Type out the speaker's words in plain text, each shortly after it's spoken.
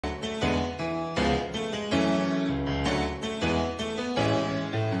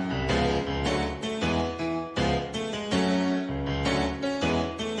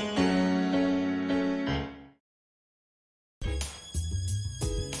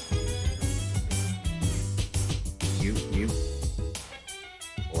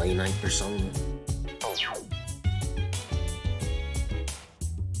Late night persona.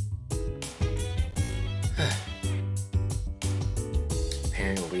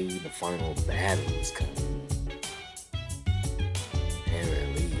 Apparently, the final battle is coming.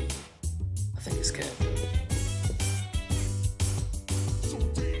 Apparently, I think it's Cat. So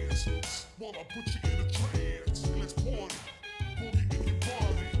dance while I put you in a trance. Let's party, boogie in your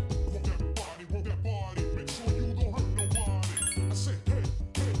body. Work that body, work that body. Make sure you don't hurt nobody. I said, hey,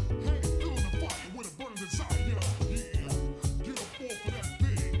 hey, hey, feel the fire with a burning desire. Yeah, get up off of that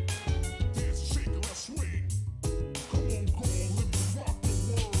thing. Dance, shake, let's swing. Come on, go on, let me rock the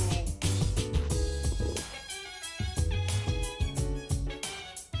world.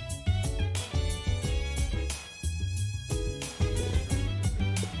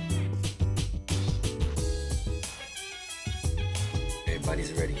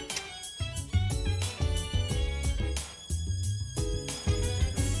 Everybody's ready.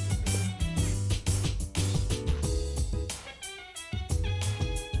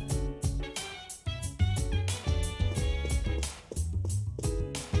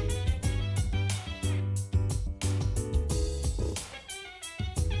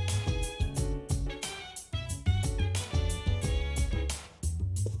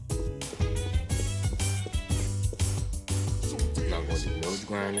 Not going to do nose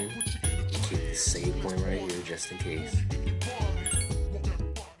grinding. Keep the save point right here just in case.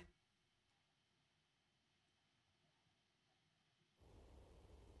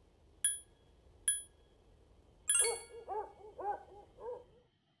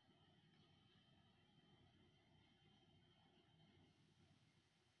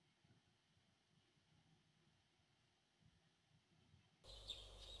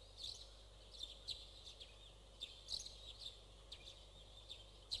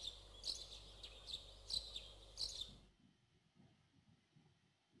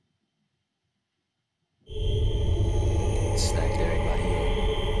 Stacked everybody up.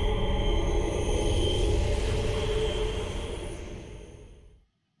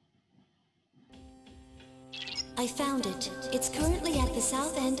 I found it. It's currently at the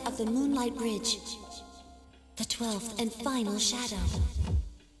south end of the Moonlight Bridge. The 12th and final shadow.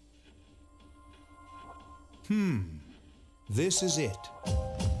 This is it.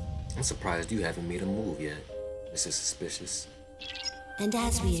 I'm surprised you haven't made a move yet. This is suspicious. And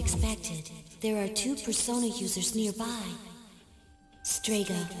as we expected, there are 2 persona users nearby.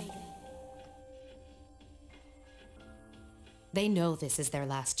 Strega. They know this is their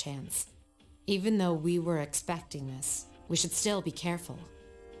last chance. Even though we were expecting this, we should still be careful.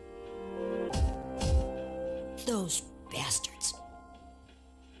 Those bastards.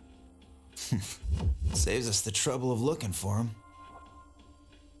 Saves us the trouble of looking for him.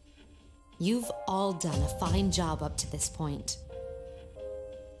 You've all done a fine job up to this point.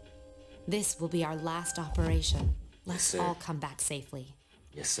 This will be our last operation. Let's Yes, sir. all come back safely.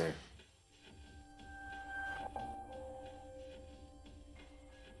 Yes, sir.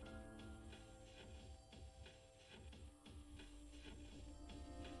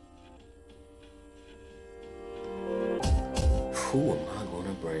 Who am I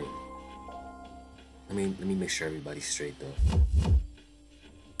gonna bring? Let me make sure everybody's straight though.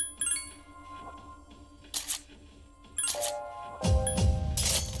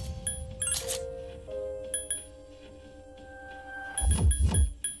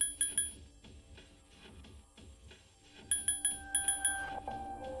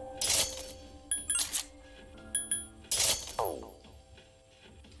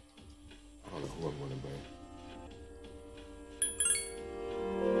 I don't know who I'm gonna bring.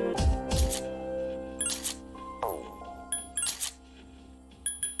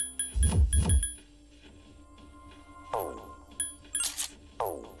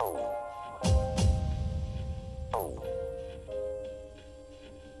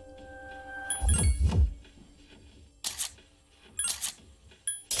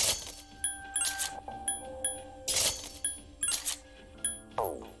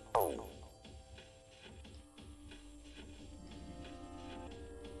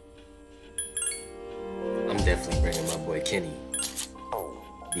 I'm definitely bringing my boy Kenny,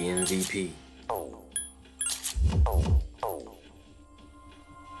 the MVP.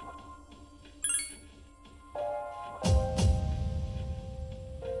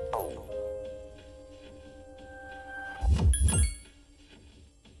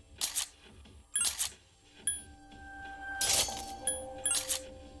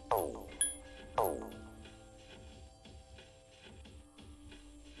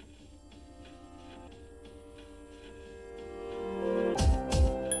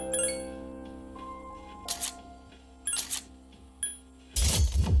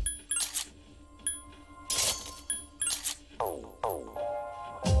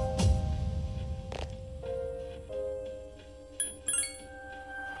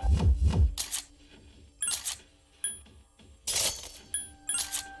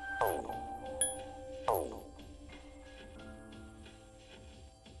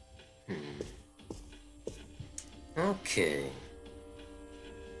 Okay.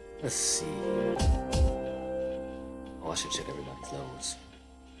 Let's see here. Oh, I should check everybody's levels.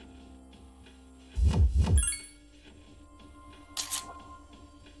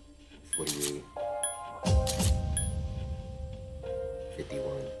 $48,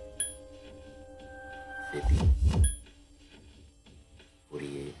 51, 50,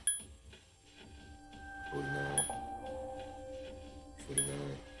 48, 49,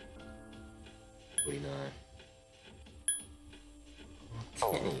 49, 49.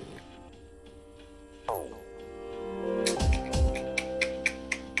 Okay.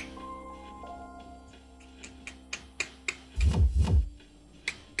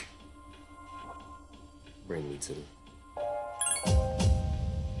 Bring me to the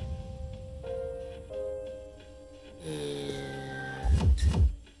and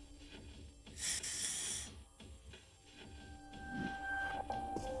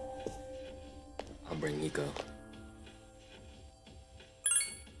I'll bring Nico.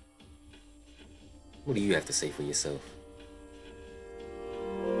 What do you have to say for yourself?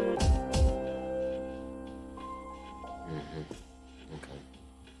 Okay.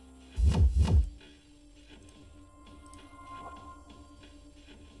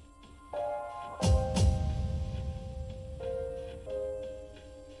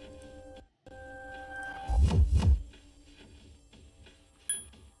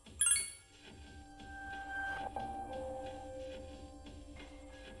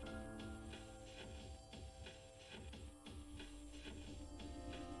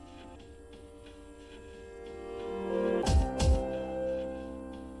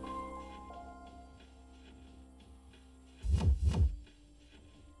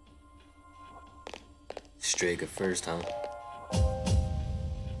 Strega first, huh?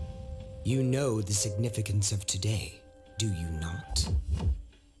 You know the significance of today, do you not?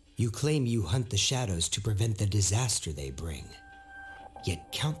 You claim you hunt the shadows to prevent the disaster they bring.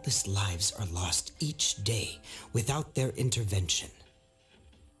 Yet countless lives are lost each day without their intervention.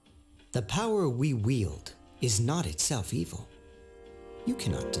 The power we wield is not itself evil. You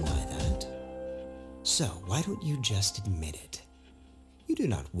cannot deny that. So why don't you just admit it? You do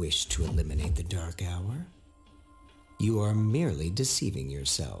not wish to eliminate the Dark Hour. You are merely deceiving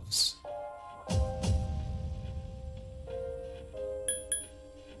yourselves.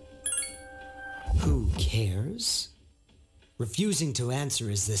 Who cares? Refusing to answer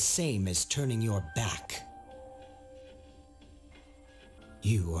is the same as turning your back.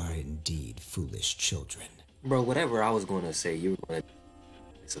 You are indeed foolish children. Bro, whatever I was going to say, you were going to...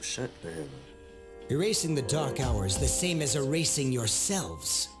 So shut the hell up. Erasing the Dark Hour is the same as erasing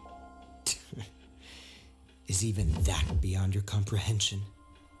yourselves. Is even that beyond your comprehension?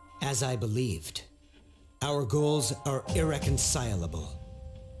 As I believed, our goals are irreconcilable.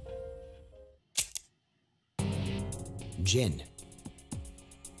 Jin,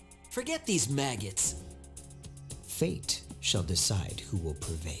 Forget these maggots. fate shall decide who will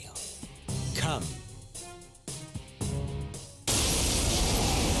prevail. Come.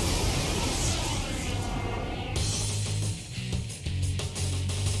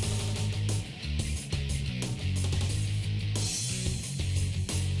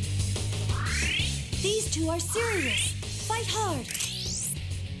 These two are serious. Fight hard.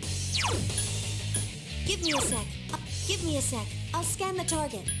 Give me a sec. Give me a sec. I'll scan the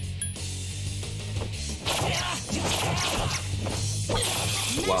target.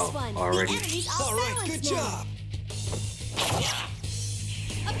 Wow, Nice one. already? The enemy's off All right, balance good now. job.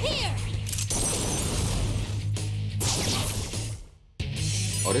 Up here.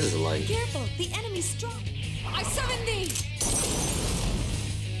 Oh, this is light. Careful. The enemy's strong. I summon thee.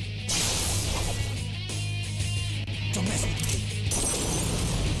 Don't mess with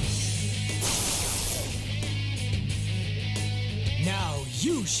me. Now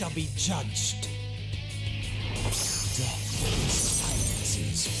you shall be judged. Death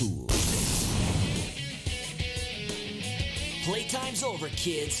silences fools. Playtime's over,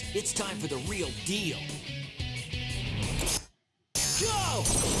 kids. It's time for the real deal. Go!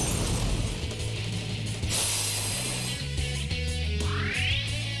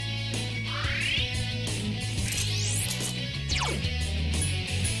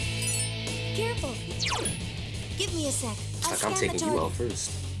 Careful. Give me a sec. I'll Like I'm scan the taking you target. out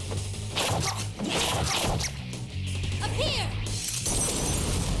first. Up here.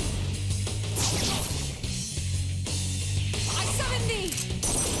 I summon thee.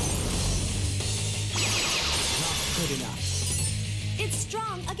 Not good enough. It's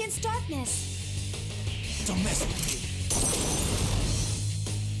strong against darkness. Don't mess with me.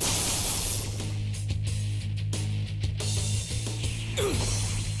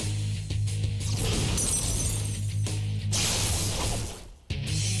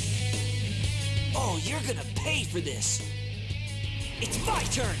 you're gonna pay for this. It's my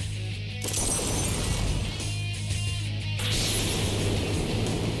turn.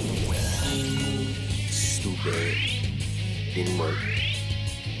 Stupid. Didn't work.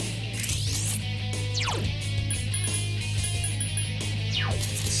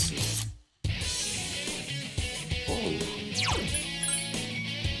 Let's see. Oh.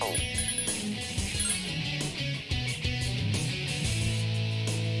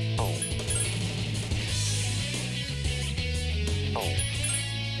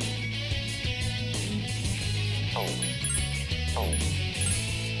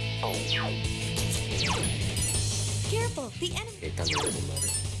 Careful, the enemy. Okay, también doesn't matter.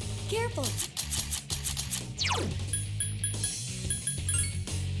 Careful.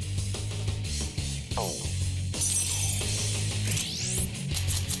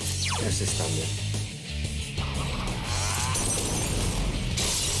 Ese es también.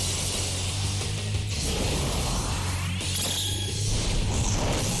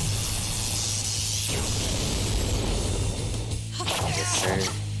 Yes, sir.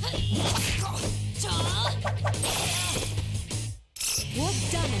 Well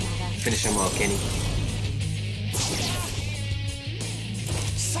done, Anata. Finish him off, Kenny.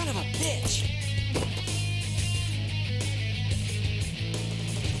 Son of a bitch.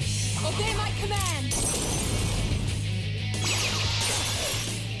 Obey my command.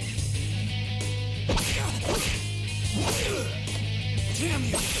 Damn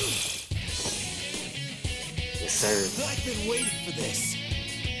you! Yes, sir. I've been waiting for this.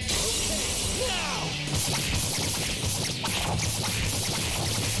 Okay, now!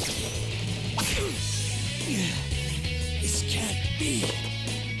 This can't be.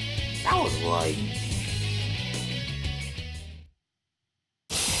 That was light.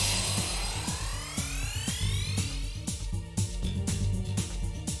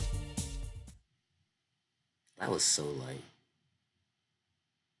 That was so light.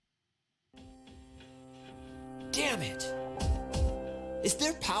 Damn it. Is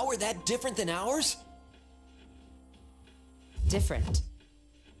their power that different than ours? Different.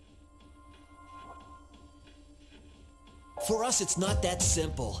 For us, it's not that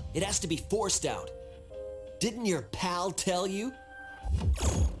simple. It has to be forced out. Didn't your pal tell you?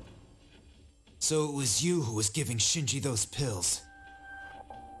 So it was you who was giving Shinji those pills.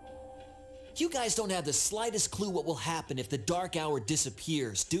 You guys don't have the slightest clue what will happen if the Dark Hour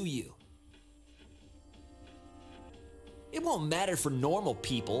disappears, do you? It won't matter for normal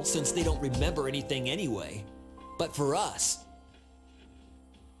people, since they don't remember anything anyway. But for us...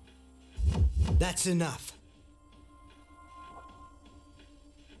 That's enough.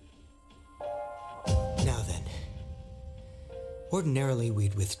 Now then. Ordinarily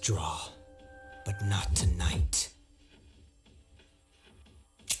we'd withdraw, but not tonight.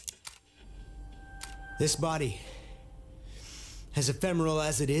 This body, as ephemeral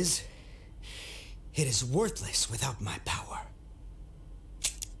as it is worthless without my power.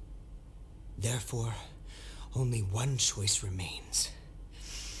 Therefore, only one choice remains.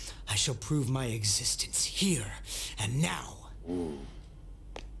 I shall prove my existence here and now.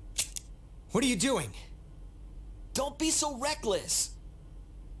 What are you doing? Don't be so reckless!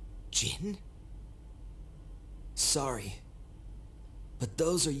 Jin? Sorry. But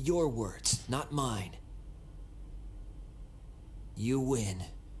those are your words, not mine. You win.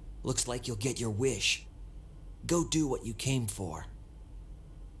 Looks like you'll get your wish. Go do what you came for.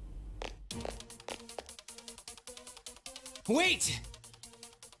 Wait!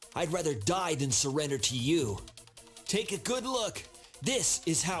 I'd rather die than surrender to you. Take a good look. This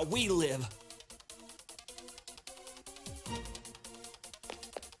is how we live.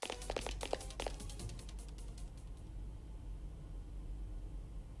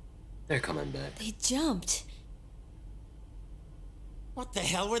 They're coming back. They jumped. What the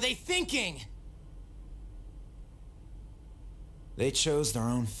hell were they thinking? They chose their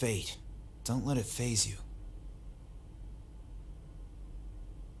own fate. Don't let it faze you.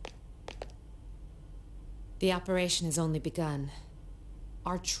 The operation has only begun.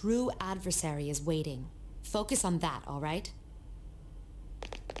 Our true adversary is waiting. Focus on that, all right?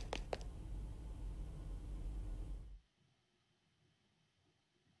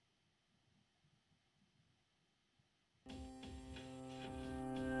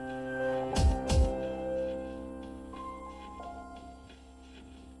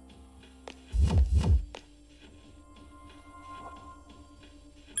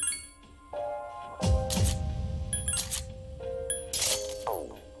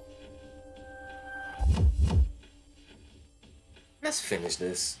 Let's finish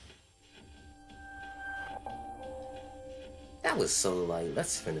this. That was so light.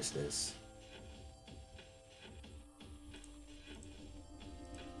 Let's finish this.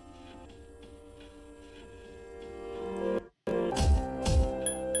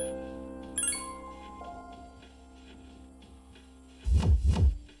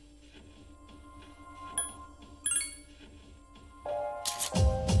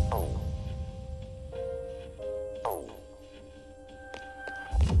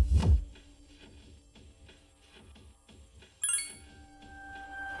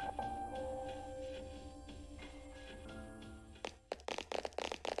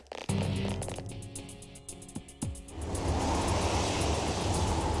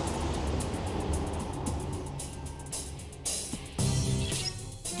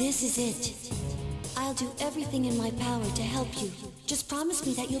 This is it. I'll do everything in my power to help you. Just promise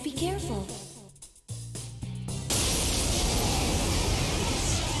me that you'll be careful.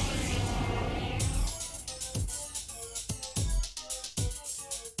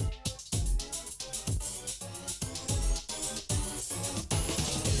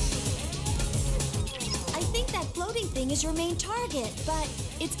 I think that floating thing is your main target, but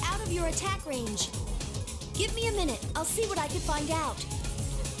it's out of your attack range. Give me a minute. I'll see what I can find out.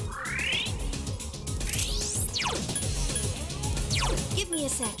 Give me a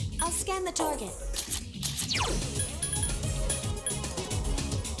sec. I'll scan the target.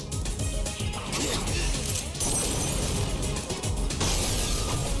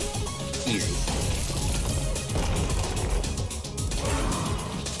 Easy.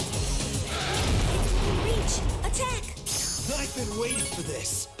 Reach! Attack! I've been waiting for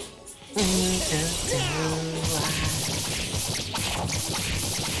this.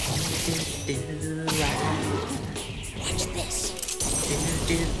 Watch this.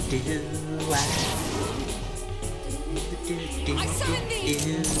 I summon thee!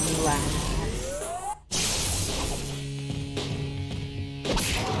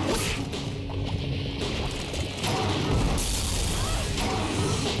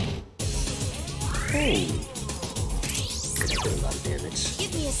 Hey! That did a lot of damage.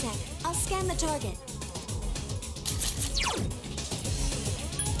 Give me a sec. I'll scan the target.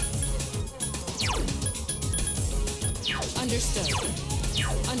 Understood.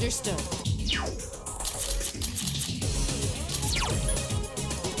 Understood.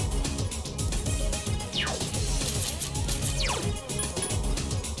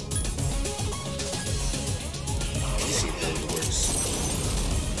 Let's see if that works.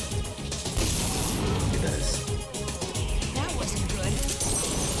 It does. That wasn't good.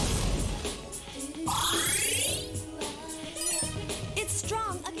 It's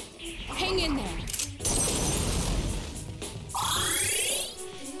strong. Hang in there.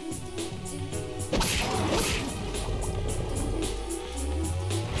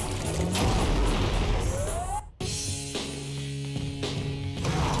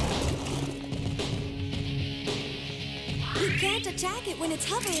 You can't attack it when it's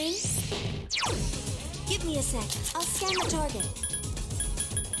hovering. Give me a sec. I'll scan the target.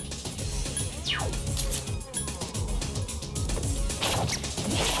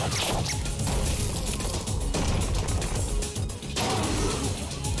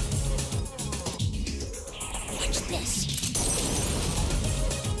 Watch this.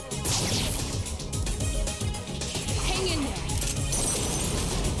 Hang in there.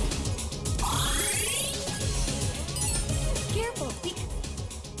 Careful.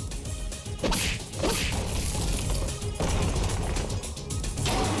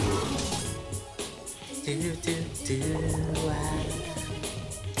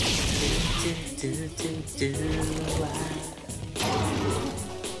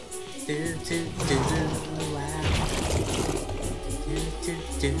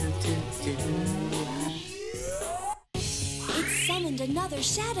 It summoned another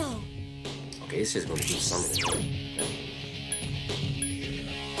shadow. Okay, it's just gonna keep summoning.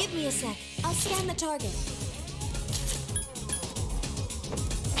 Give me a sec. I'll scan the target.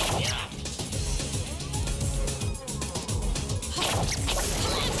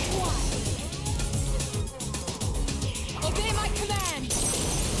 Obey my command!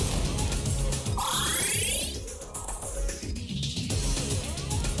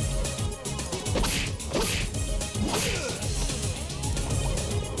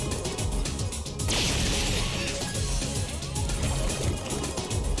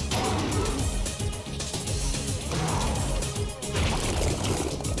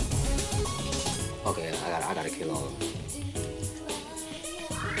 Okay, I gotta kill all of them.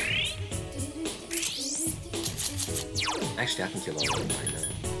 Actually, I can kill all of them right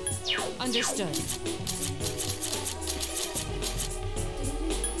now. Understood.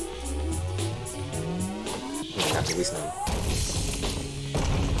 I have to waste none.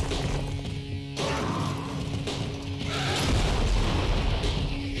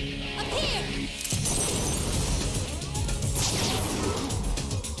 Appear!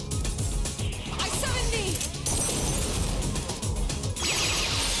 I summon thee!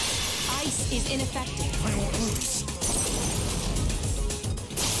 Ice is ineffective. I won't lose.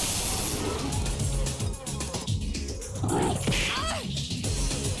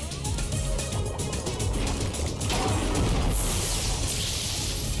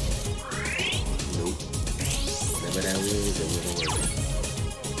 Nope. Whatever that was, it wasn't working.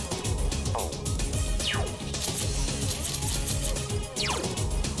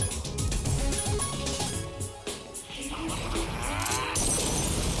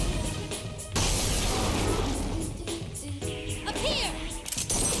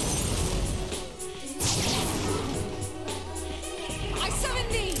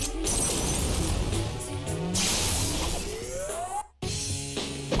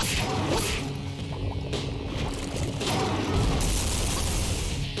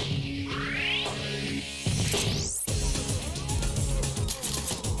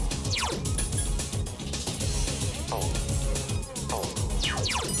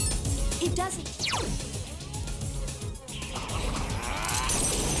 It doesn't.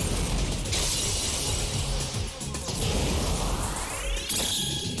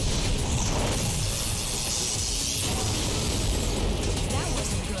 That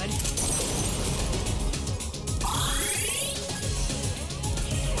wasn't good.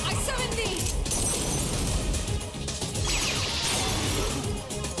 I summon thee!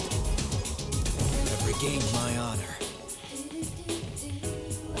 I've regained my honor.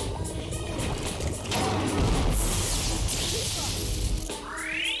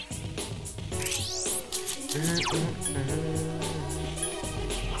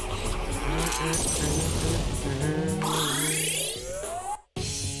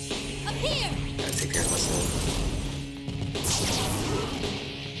 Up here! Gotta take care of myself.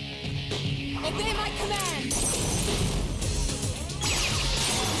 Obey my command!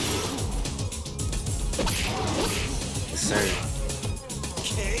 Yes, sir.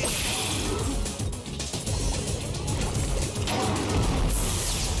 Okay.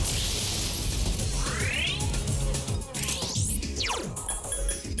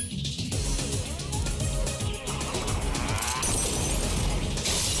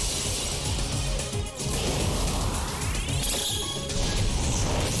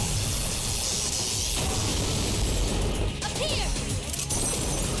 Up here!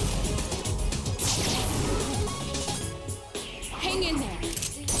 Hang in there!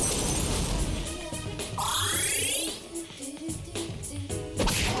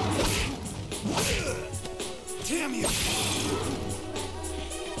 Damn you!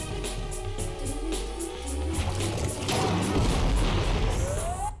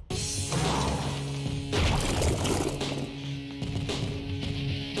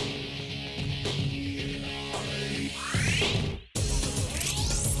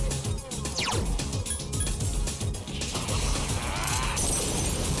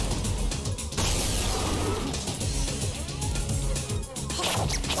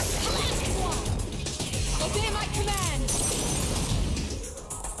 Obey my command!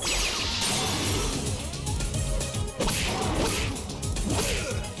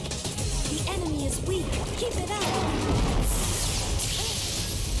 The enemy is weak. Keep it up.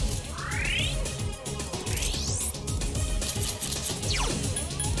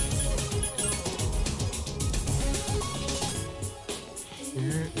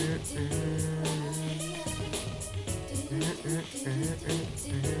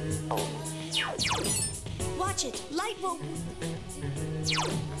 Watch it. Light will.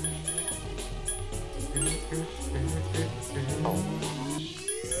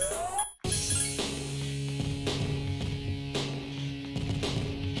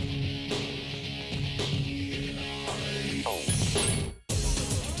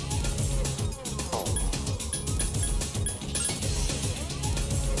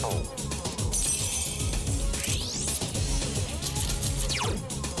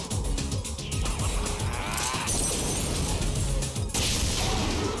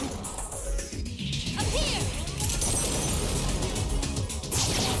 Up here!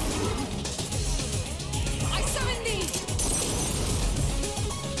 I summon thee!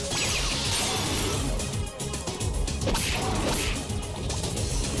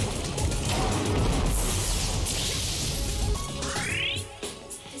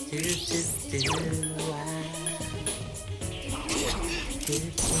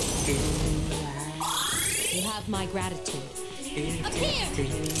 You have my gratitude. Up here!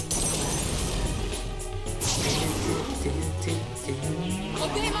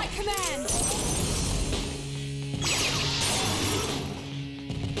 Obey my command!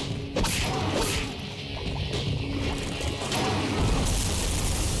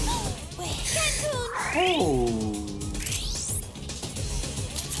 Wait. Cancun! Oh.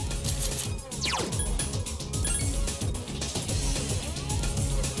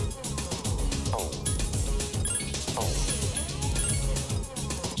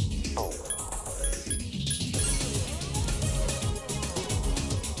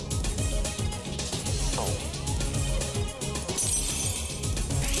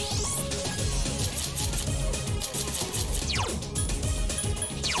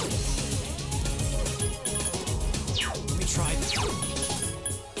 Let me try this.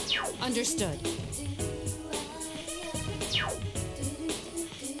 Understood.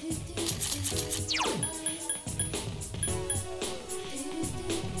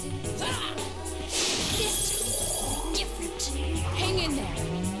 Different. Hang in there.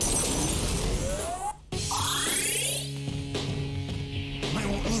 I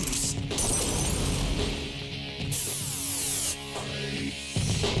won't lose.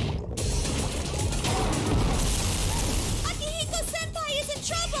 Akihiko-senpai is in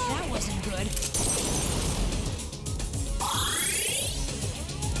trouble! That wasn't good.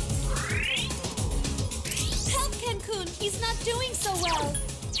 Help Cancun! He's not doing so well!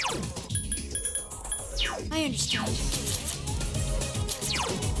 I understand.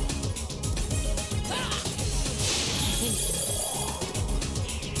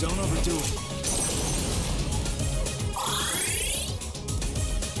 Don't overdo it.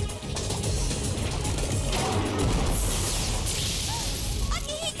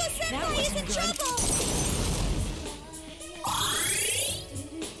 Akihiko-senpai is in trouble!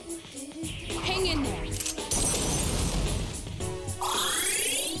 Hang in there.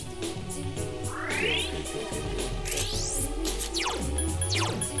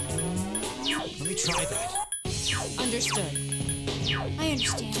 Let me try that. Understood. I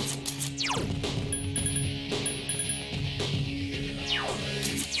understand.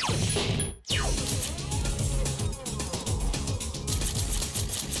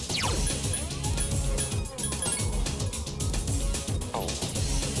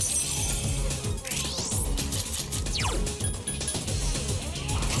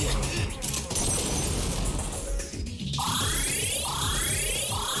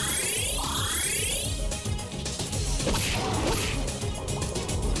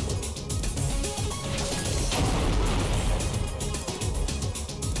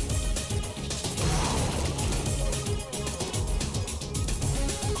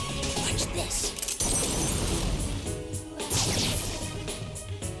 Watch this!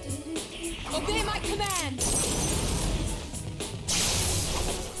 Obey my command!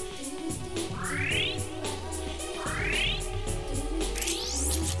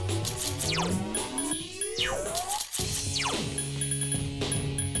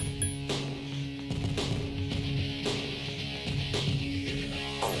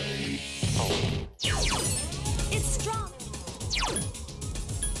 It's strong!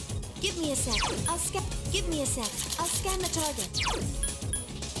 Give me a sec. I'll scan. Give me a sec. I'll scan the target.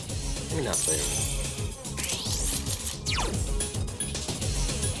 Let me not play.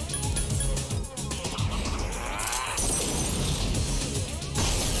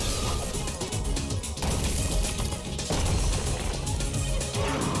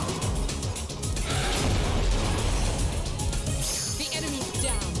 The enemy's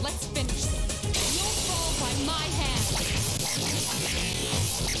down. Let's finish them. You'll fall by my hand.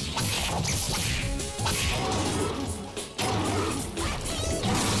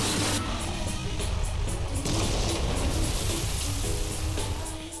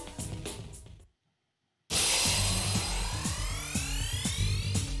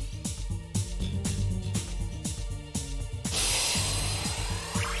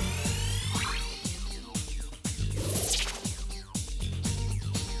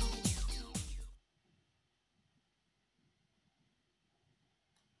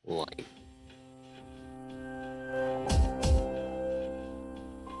 Like,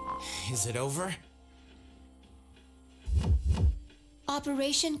 Is it over?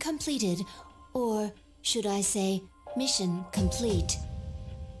 Operation completed. Or should I say, mission complete.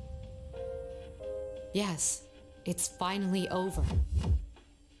 Yes, it's finally over.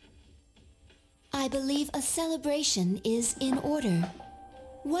 I believe a celebration is in order.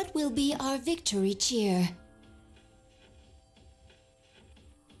 What will be our victory cheer?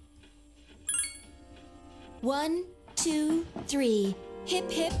 One, two, three. Hip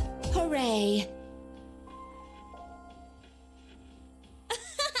hip hooray.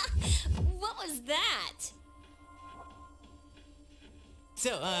 What was that?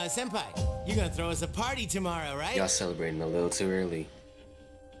 So, Senpai, you're gonna throw us a party tomorrow, right? y'all celebrating a little too early.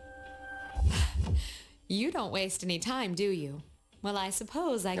 You don't waste any time, do you? Well, I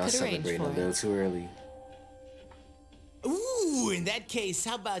suppose I Y'all could arrange celebrating a for little it. too early. Ooh, in that case,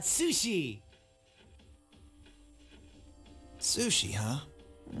 how about sushi? Sushi, huh?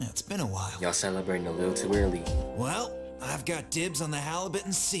 Yeah, it's been a while. Y'all celebrating a little too early. Well, I've got dibs on the halibut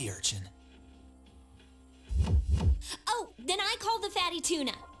and sea urchin. Oh, then I call the fatty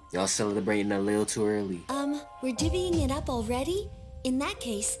tuna. Y'all celebrating a little too early. We're divvying it up already? In that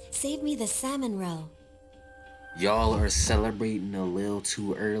case, save me the salmon roe. Y'all are celebrating a little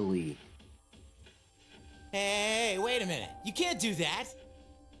too early. Hey, wait a minute. You can't do that.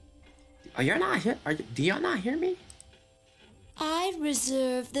 Are y'all not here? Do y'all not hear me? I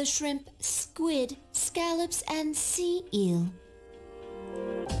reserve the shrimp, squid, scallops, and sea eel.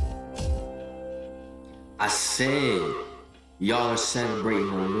 I said y'all are celebrating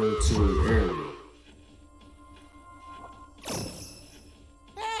a little too early.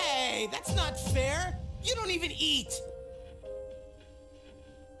 Hey, that's not fair. You don't even eat.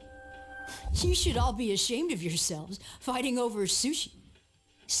 You should all be ashamed of yourselves, fighting over sushi.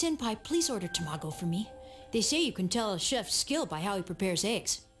 Senpai, please order tamago for me. They say you can tell a chef's skill by how he prepares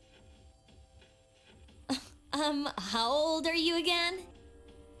eggs. How old are you again?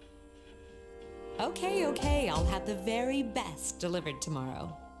 Okay, I'll have the very best delivered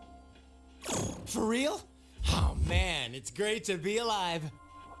tomorrow. For real? Oh man, it's great to be alive.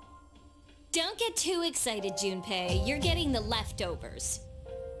 Don't get too excited, Junpei. You're getting the leftovers.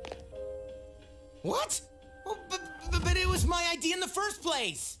 What? Well, but it was my idea in the first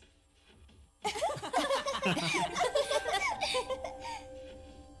place.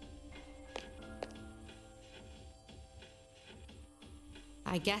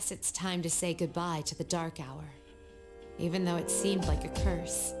 I guess it's time to say goodbye to the dark hour. Even though it seemed like a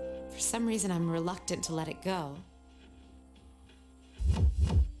curse, for some reason I'm reluctant to let it go.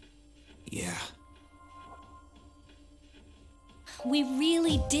 Yeah. We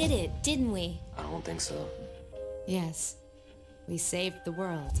really did it, didn't we? I don't think so. Yes, we saved the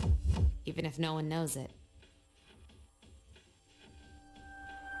world, even if no one knows it.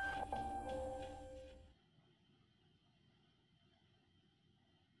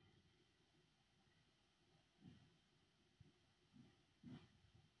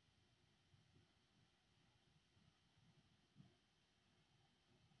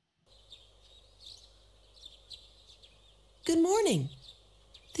 Good morning.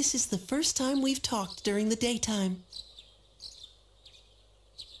 This is the first time we've talked during the daytime.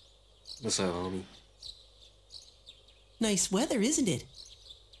 What's up, homie? Nice weather, isn't it?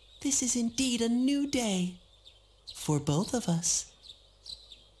 This is indeed a new day. For both of us.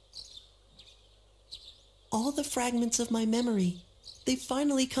 All the fragments of my memory, they've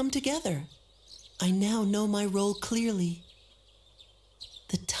finally come together. I now know my role clearly.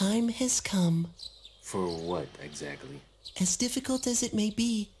 The time has come. For what, exactly? As difficult as it may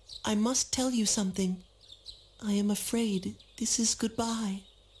be, I must tell you something. I am afraid this is goodbye.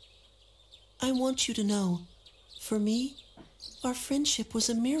 I want you to know, for me, our friendship was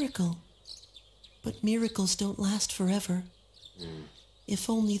a miracle. But miracles don't last forever. If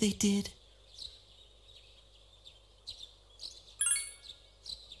only they did.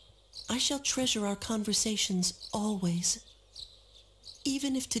 I shall treasure our conversations always.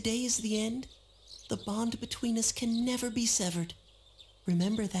 Even if today is the end, the bond between us can never be severed.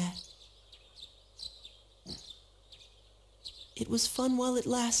 Remember that. It was fun while it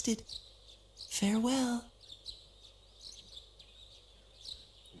lasted. Farewell.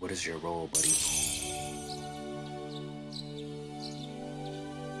 What is your role, buddy?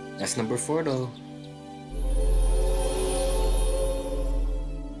 That's number 4, though.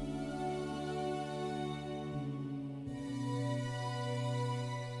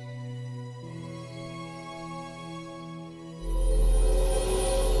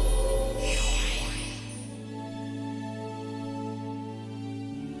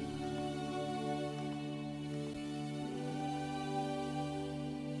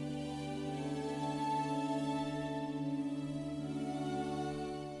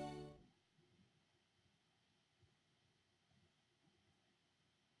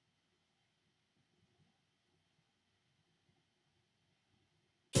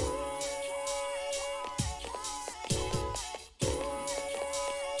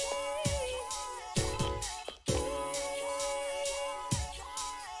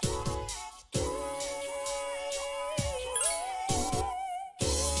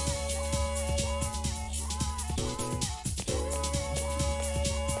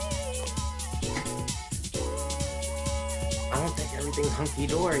 I don't think everything's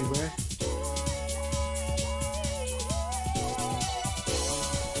hunky-dory, bruh.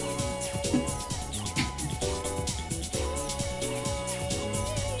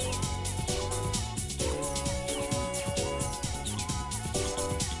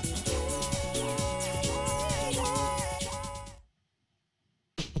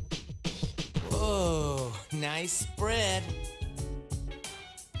 Whoa, nice spread.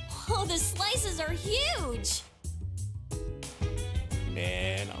 Oh, the slices are huge!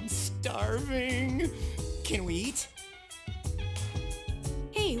 Man, I'm starving. Can we eat?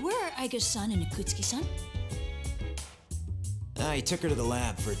 Hey, where are Aiga-san and Akutsuki-san? I took her to the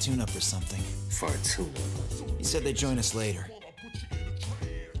lab for a tune-up or something. For a tune-up. He said they'd join us later.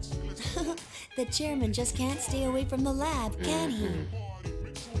 The chairman just can't stay away from the lab, can he?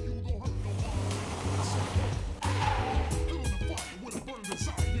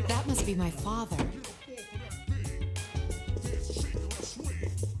 That must be my father.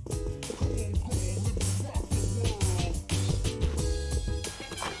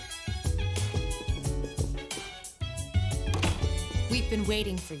 We've been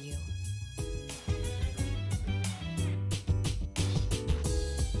waiting for you.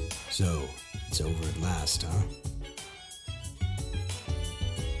 So, it's over at last, huh?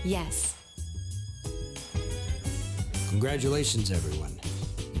 Yes. Congratulations, everyone.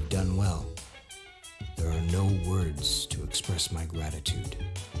 You've done well. There are no words to express my gratitude.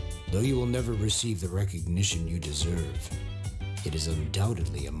 Though you will never receive the recognition you deserve, it is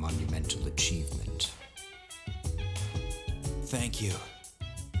undoubtedly a monumental achievement. Thank you.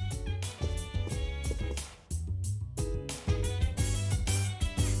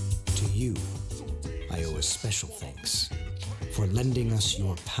 To you, I owe a special thanks for lending us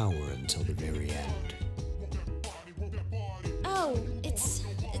your power until the very end. Oh, it's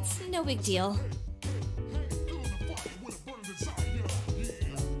no big deal.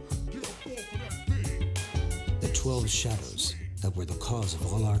 The 12 shadows that were the cause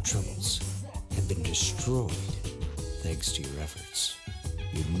of all our troubles have been destroyed thanks to your efforts.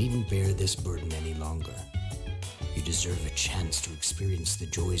 You needn't bear this burden any longer. You deserve a chance to experience the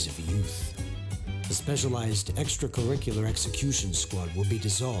joys of youth. The specialized extracurricular execution squad will be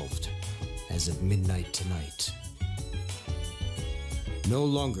dissolved as of midnight tonight. No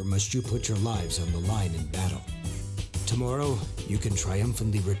longer must you put your lives on the line in battle. Tomorrow, you can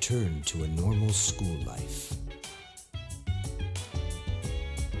triumphantly return to a normal school life.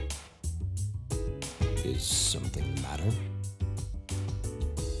 Is something the matter?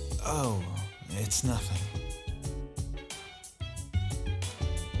 Oh, it's nothing.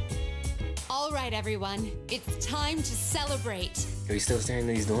 All right, everyone. It's time to celebrate. Are we still staying in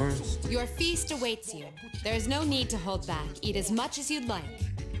these dorms? Your feast awaits you. There is no need to hold back. Eat as much as you'd like.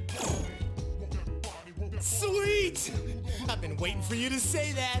 Sweet! I've been waiting for you to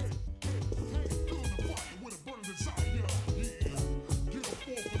say that.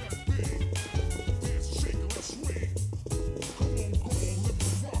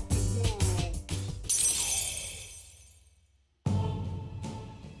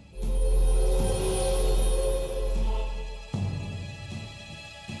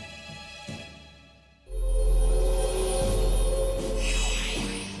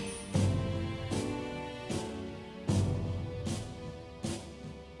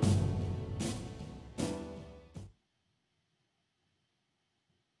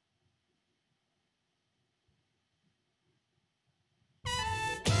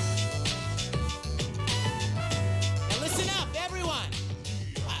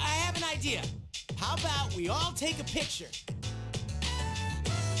 How about we all take a picture?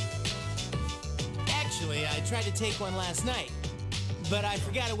 Actually, I tried to take one last night, but I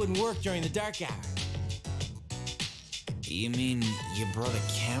forgot it wouldn't work during the dark hour. You mean you brought a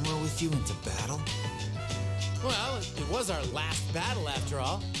camera with you into battle? Well, it was our last battle after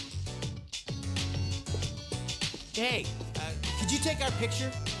all. Hey, could you take our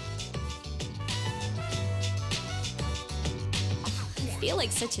picture? I feel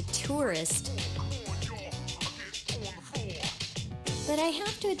like such a tourist. But I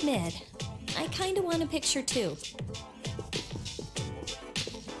have to admit, I kind of want a picture too.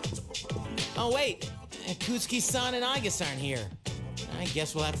 Oh wait, Kutsky-san and Agus aren't here. I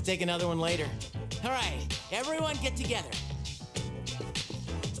guess we'll have to take another one later. All right, everyone get together.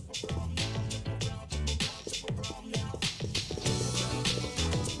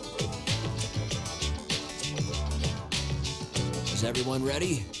 Is everyone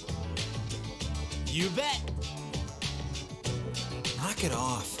ready? You bet. Knock it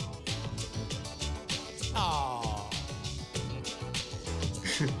off. Aww.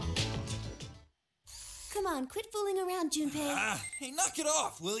 Come on, quit fooling around, Junpei. Hey, knock it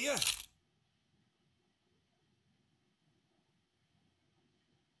off, will ya?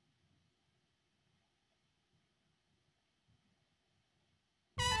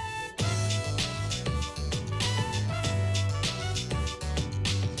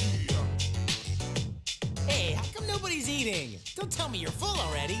 Hey, how come nobody's eating? Don't tell me you're full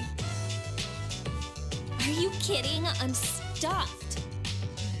already. Are you kidding? I'm stuffed.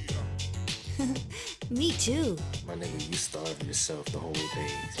 Me too. My nigga, you starved yourself the whole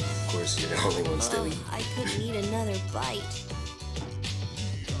day. Of course, you're the only one still eating. I couldn't eat another bite.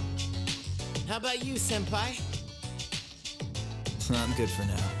 How about you, Senpai? I'm good for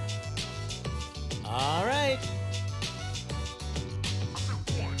now. All right.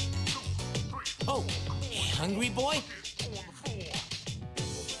 Oh, hungry boy?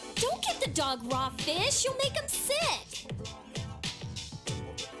 Don't give the dog raw fish. You'll make him sick.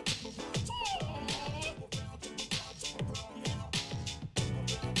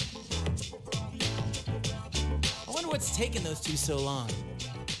 I wonder what's taking those two so long.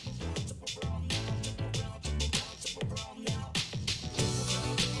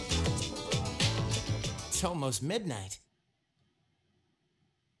 It's almost midnight.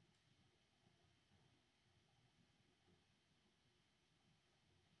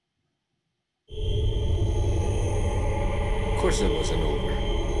 course it wasn't over.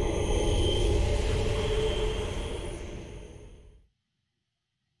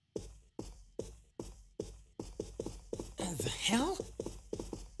 The hell?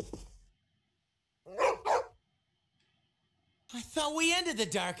 I thought we ended the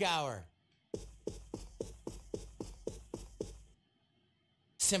dark hour.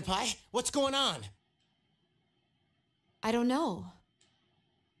 Senpai, what's going on? I don't know.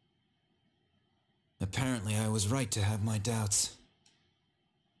 Apparently, I was right to have my doubts.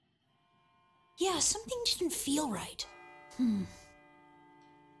 Yeah, something didn't feel right.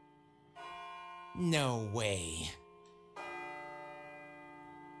 No way.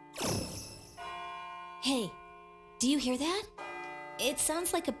 Hey, do you hear that? It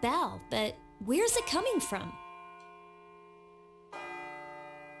sounds like a bell, but where's it coming from?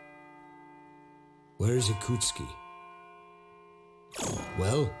 Where's Ikutsuki?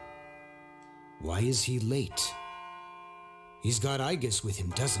 Well, why is he late? He's got Igus with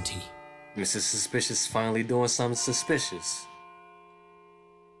him, doesn't he? Mr. Suspicious finally doing something suspicious.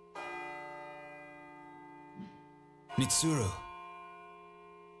 Mitsuru,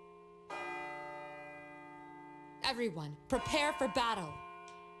 Everyone, prepare for battle.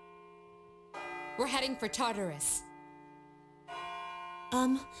 We're heading for Tartarus.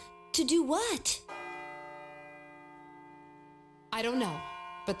 To do what? I don't know,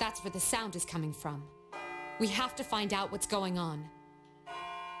 but that's where the sound is coming from. We have to find out what's going on.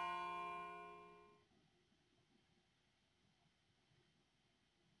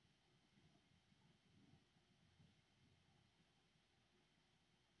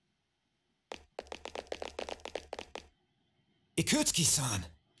 Ikutsuki-san!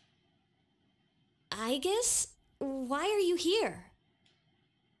 Igus? Why are you here?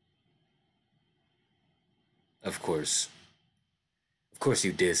 Of course. Of course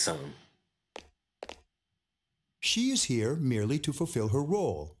you did something. She is here merely to fulfill her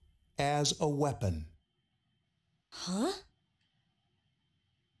role as a weapon. Huh?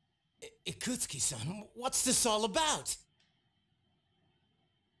 Ikutsuki-san, what's this all about?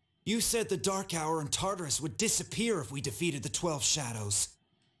 You said the Dark Hour and Tartarus would disappear if we defeated the 12 Shadows.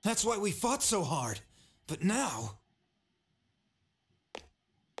 That's why we fought so hard. But now...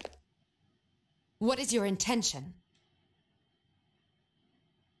 What is your intention?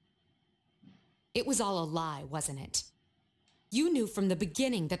 It was all a lie, wasn't it? You knew from the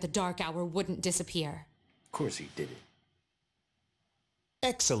beginning that the Dark Hour wouldn't disappear. Of course he did it.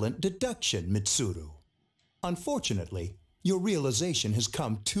 Excellent deduction, Mitsuru. Unfortunately, your realization has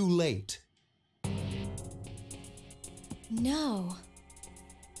come too late. No.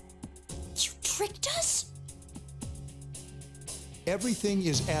 You tricked us? Everything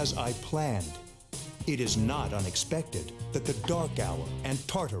is as I planned. It is not unexpected that the Dark Hour and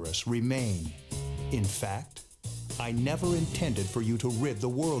Tartarus remain. In fact, I never intended for you to rid the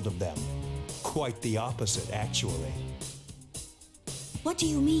world of them. Quite the opposite, actually. What do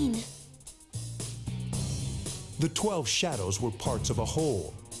you mean? The 12 Shadows were parts of a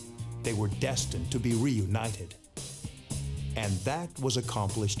whole. They were destined to be reunited. And that was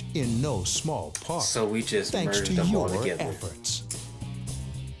accomplished in no small part. So we just thanks merged to them all your together. efforts.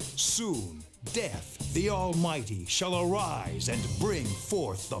 Soon, Death, the Almighty, shall arise and bring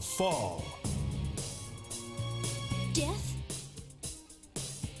forth the fall. Death?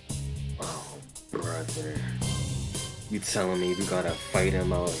 Oh, brother. You telling me we gotta fight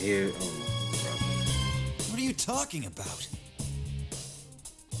him out here? Oh, What are you talking about?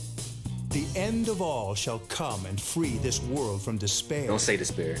 The end of all shall come and free this world from despair. don't say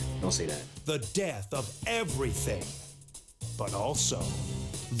despair. Don't say that. The death of everything, but also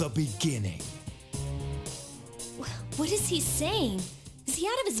the beginning. What is he saying? Is he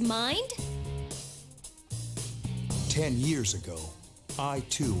out of his mind? 10 years ago, I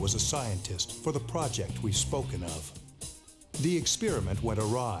too was a scientist for the project we've spoken of. The experiment went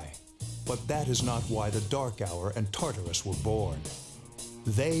awry, but that is not why the Dark Hour and Tartarus were born.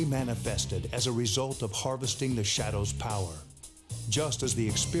 They manifested as a result of harvesting the Shadow's power, just as the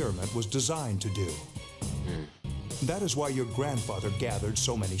experiment was designed to do. That is why your grandfather gathered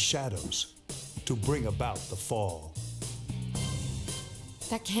so many Shadows, to bring about the fall.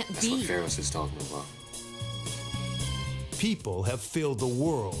 That can't That's be. what Ferris is talking about. People have filled the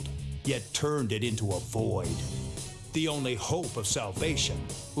world, yet turned it into a void. The only hope of salvation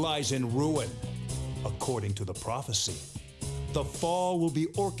lies in ruin, according to the prophecy. The fall will be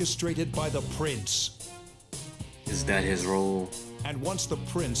orchestrated by the prince. Is that his role? And once the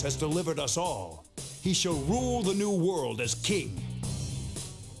prince has delivered us all, he shall rule the new world as king.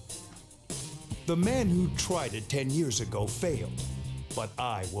 The man who tried it 10 years ago failed, but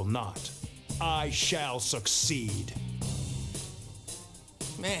I will not. I shall succeed.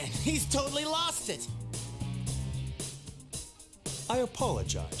 Man, he's totally lost it. I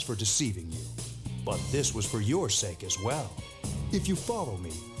apologize for deceiving you, but this was for your sake as well. If you follow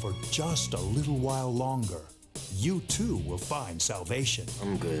me for just a little while longer, you too will find salvation.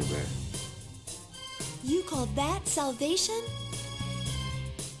 I'm good, bro. You call that salvation?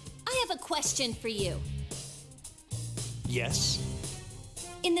 I have a question for you. Yes?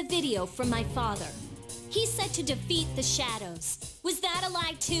 In the video from my father, he said to defeat the shadows. Was that a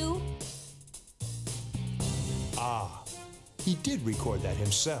lie too? Ah, he did record that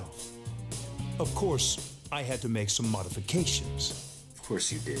himself. Of course, I had to make some modifications. Of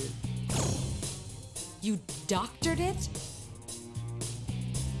course you did. You doctored it?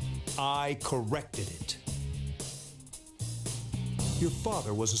 I corrected it. Your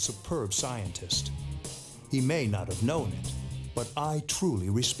father was a superb scientist. He may not have known it, but I truly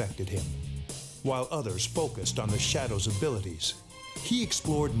respected him. While others focused on the Shadow's abilities, he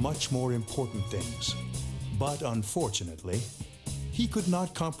explored much more important things. But unfortunately, he could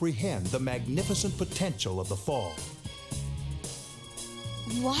not comprehend the magnificent potential of the Fall.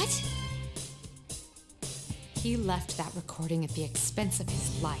 What? He left that recording at the expense of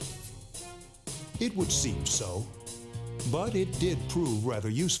his life. It would seem so, but it did prove rather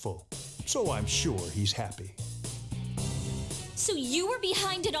useful, so I'm sure he's happy. So you were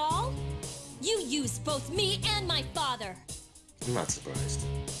behind it all? You used both me and my father. I'm not surprised.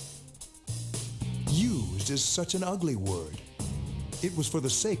 Used is such an ugly word. It was for the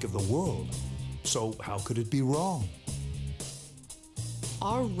sake of the world, so how could it be wrong?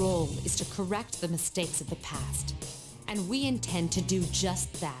 Our role is to correct the mistakes of the past, and we intend to do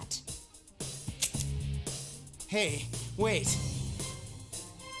just that. Hey, wait.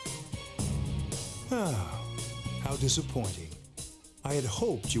 Ah, how disappointing. I had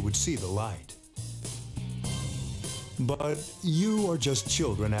hoped you would see the light. But you are just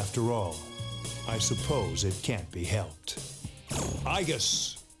children after all. I suppose it can't be helped.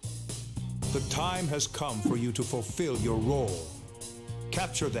 Igus, the time has come for you to fulfill your role.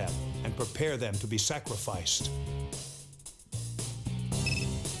 Capture them and prepare them to be sacrificed.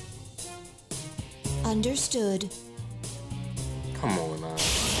 Understood. Come on,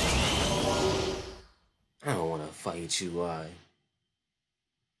 I don't want to fight you,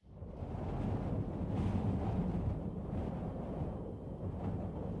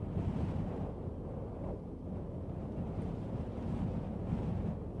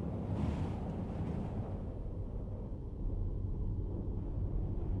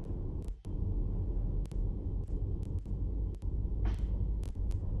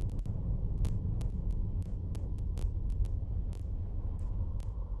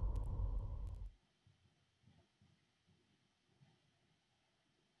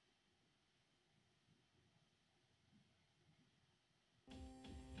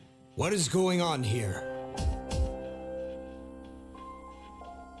 What is going on here?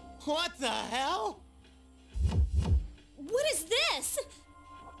 What the hell? What is this?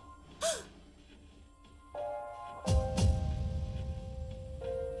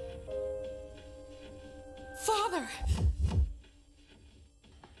 Father!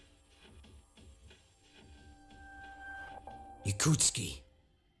 Yakutski,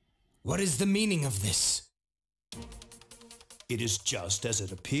 what is the meaning of this? It is just as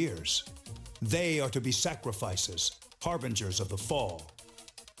it appears. They are to be sacrifices, harbingers of the fall.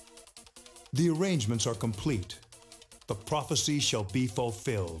 The arrangements are complete. The prophecy shall be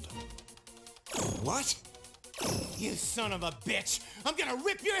fulfilled. What? You son of a bitch! I'm gonna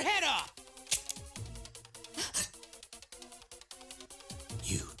rip your head off!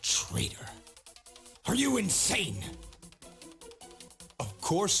 You traitor. Are you insane? Of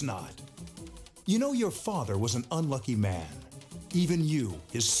course not. You know, your father was an unlucky man. Even you,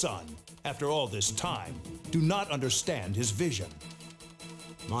 his son, after all this time, do not understand his vision.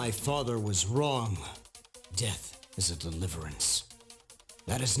 My father was wrong. Death is a deliverance.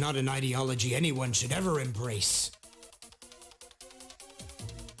 That is not an ideology anyone should ever embrace.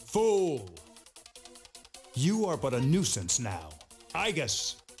 Fool! You are but a nuisance now.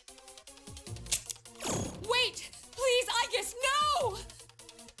 Igus! Wait! Please, Igus, no!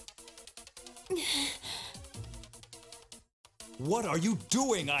 What are you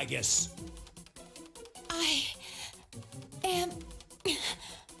doing, Igus? I am...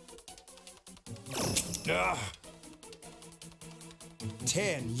 Ugh.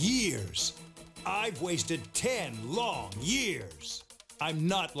 10 years. I've wasted 10 long years. I'm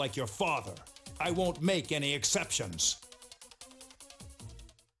not like your father. I won't make any exceptions.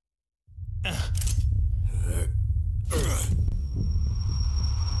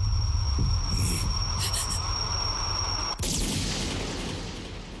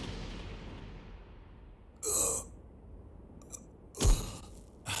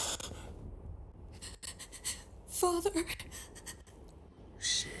 Father.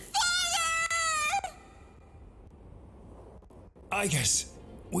 Shit. I guess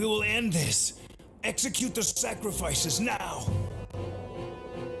we will end this. Execute the sacrifices now.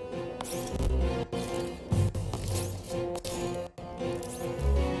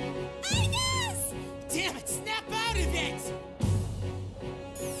 Damn it, snap out of it!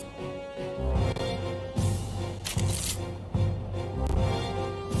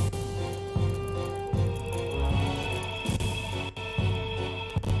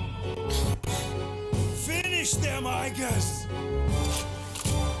 Finish them, I guess.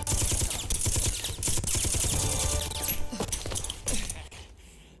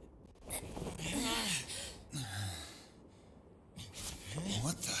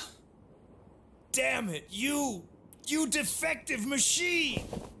 What the? Damn it, you defective machine!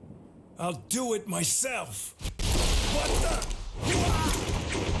 I'll do it myself. What the?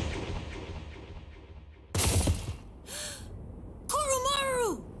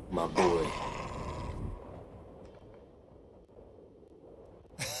 Koromaru! My boy.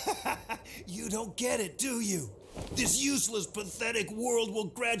 You don't get it, do you? This useless, pathetic world will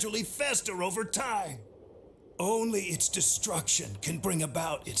gradually fester over time. Only its destruction can bring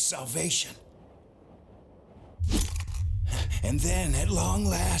about its salvation. And then, at long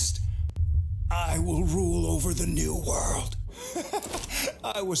last, I will rule over the new world.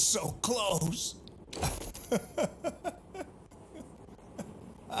 I was so close.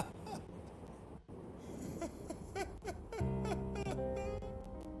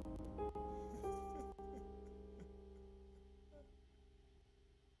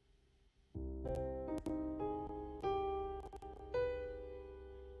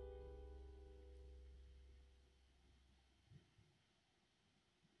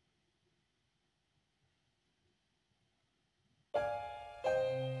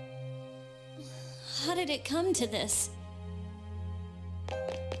 How did it come to this?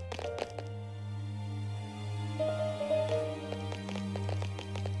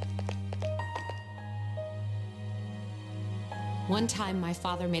 One time, my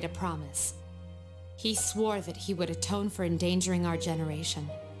father made a promise. He swore that he would atone for endangering our generation,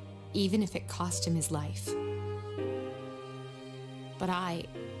 even if it cost him his life. But I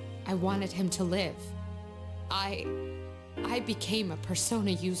wanted him to live. I became a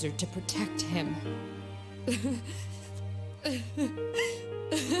Persona user to protect him.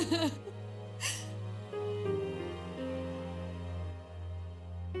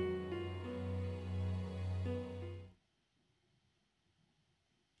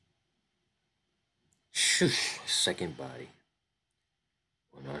 Shush. Second body.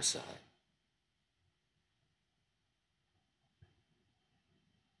 On our side.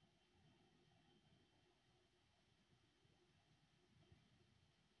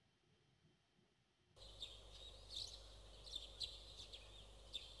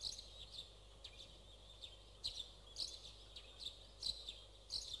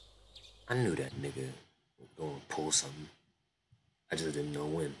 I knew that nigga was gonna pull something. I just didn't know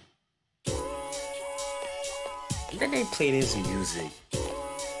when. And then they played his music.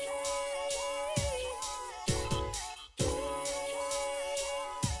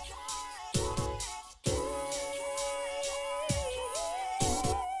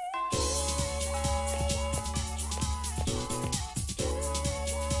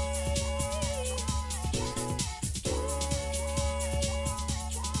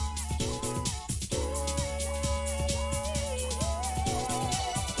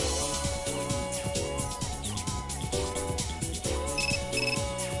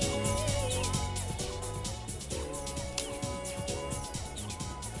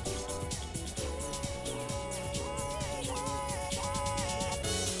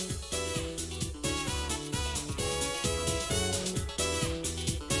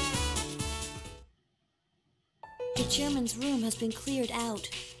 The chairman's room has been cleared out.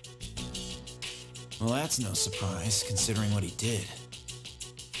 Well, that's no surprise, considering what he did.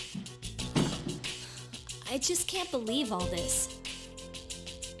 I just can't believe all this.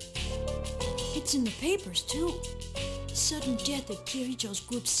 It's in the papers, too. Sudden death of Kirijo's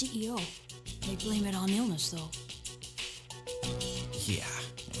group CEO. They blame it on illness, though. Yeah,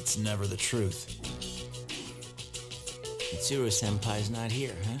 it's never the truth. Mitsuru-senpai's not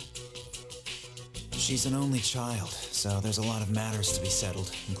here, huh? She's an only child, so there's a lot of matters to be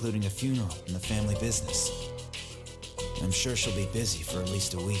settled, including a funeral and the family business. I'm sure she'll be busy for at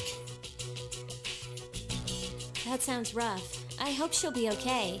least a week. That sounds rough. I hope she'll be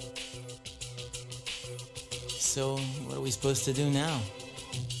okay. So, what are we supposed to do now?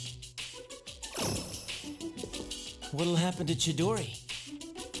 What'll happen to Chidori?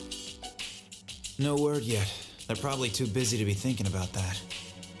 No word yet. They're probably too busy to be thinking about that.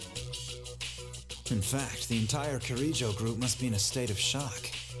 In fact, the entire Kirijo group must be in a state of shock.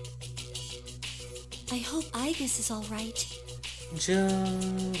 I hope Ibis is all right.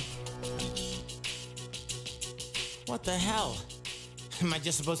 What the hell? Am I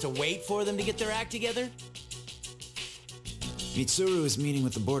just supposed to wait for them to get their act together? Mitsuru is meeting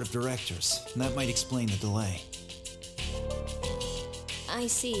with the board of directors, and that might explain the delay. I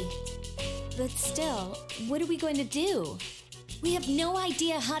see. But still, what are we going to do? We have no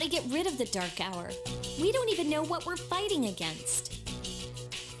idea how to get rid of the Dark Hour. We don't even know what we're fighting against.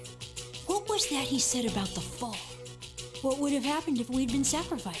 What was that he said about the fall? What would have happened if we'd been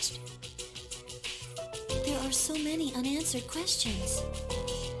sacrificed? There are so many unanswered questions.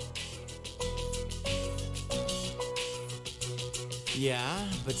 Yeah,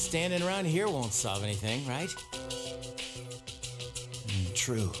 but standing around here won't solve anything, right?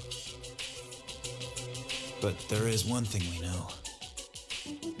 True. But there is one thing we know.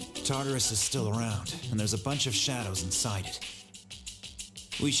 Tartarus is still around, and there's a bunch of shadows inside it.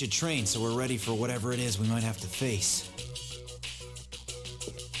 We should train so we're ready for whatever it is we might have to face.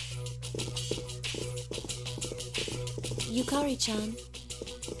 Yukari-chan.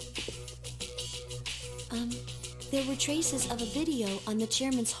 There were traces of a video on the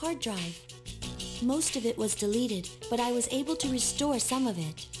chairman's hard drive. Most of it was deleted, but I was able to restore some of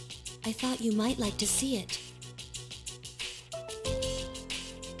it. I thought you might like to see it.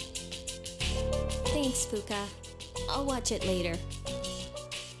 Thanks, Fuka. I'll watch it later.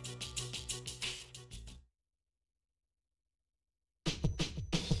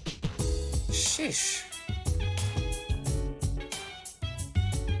 Sheesh.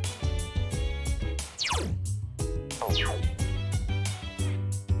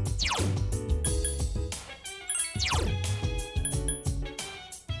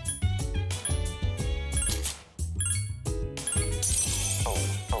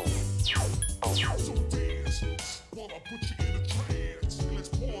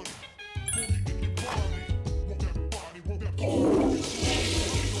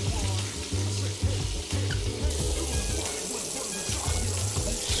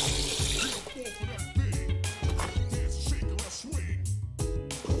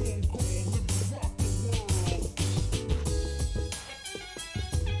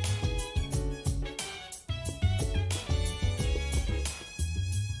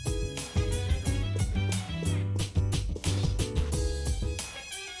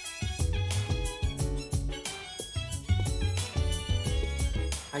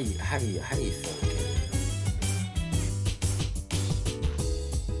 How do you feel, kid?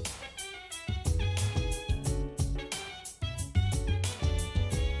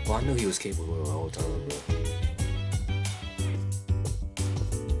 Well, I knew he was capable the whole time, but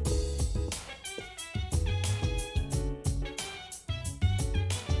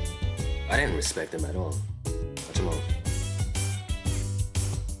I didn't respect him at all. Watch him off.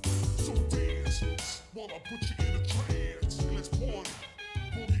 So dance while I put you in a trance. And let's party.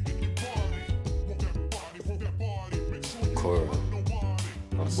 Cora,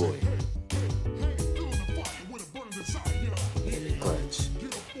 my boy. In the clutch.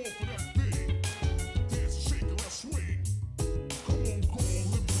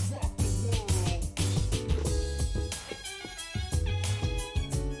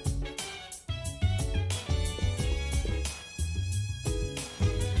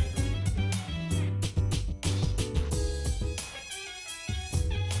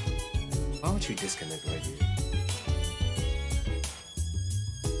 Why don't you disconnect right here?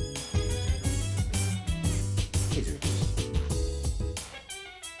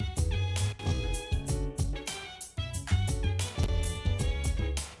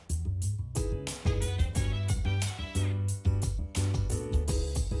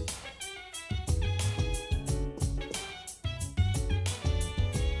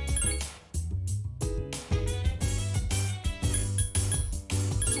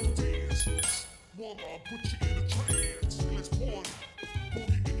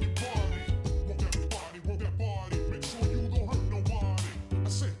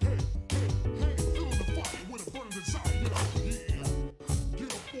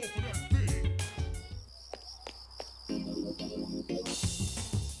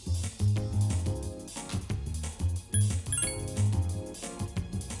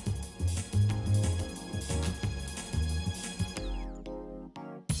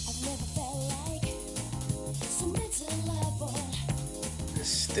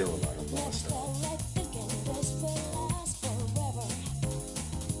 Still a lot of lost stuff.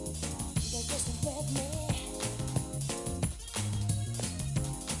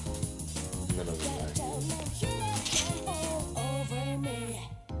 None of them are here.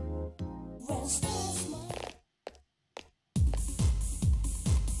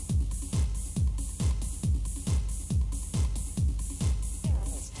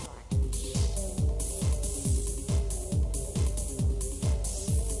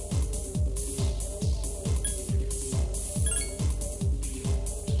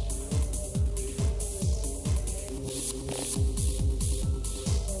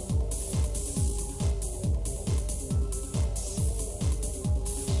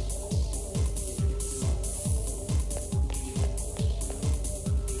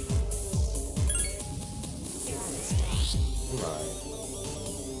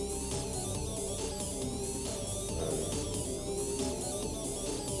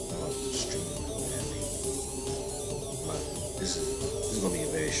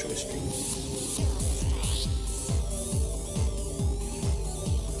 short street.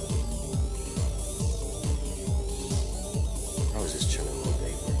 I was just chilling all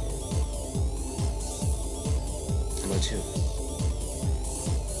day, bro. How about you?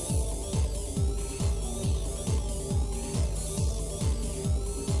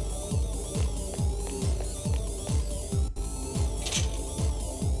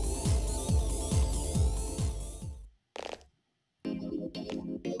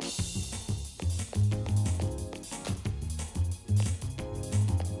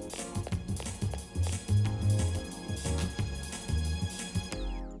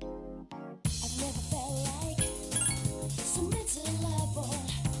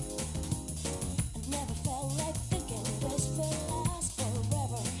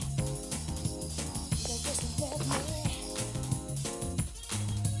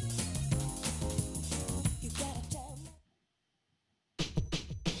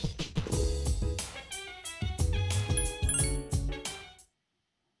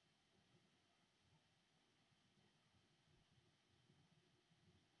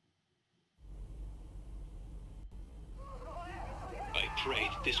 I pray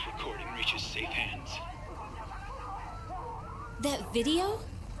that this recording reaches safe hands. That video?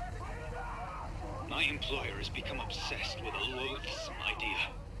 My employer has become obsessed with a loathsome idea.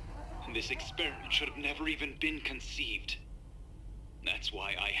 This experiment should have never even been conceived. That's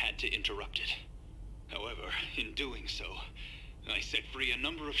why I had to interrupt it. However, in doing so, I set free a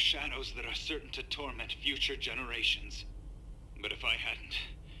number of shadows that are certain to torment future generations. But if I hadn't,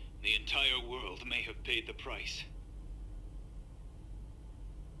 the entire world may have paid the price.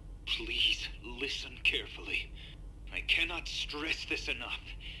 Please listen carefully. I cannot stress this enough.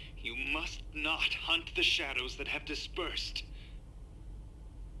 You must not hunt the shadows that have dispersed.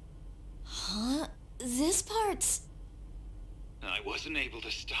 Huh? This part's... I wasn't able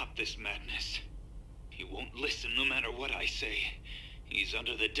to stop this madness. He won't listen no matter what I say. He's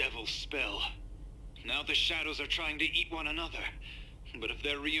under the devil's spell. Now the shadows are trying to eat one another. But if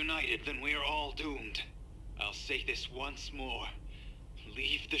they're reunited, then we are all doomed. I'll say this once more.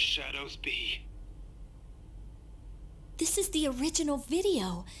 Leave the shadows be. This is the original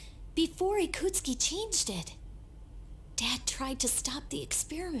video, before Ikutsuki changed it. Dad tried to stop the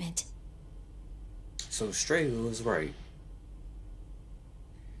experiment. So Strega was right.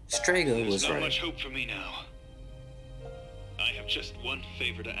 Strega was There's not right. much hope for me now. I have just one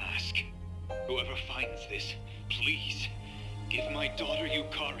favor to ask. Whoever finds this, please, give my daughter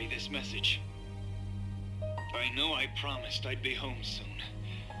Yukari this message. I know I promised I'd be home soon,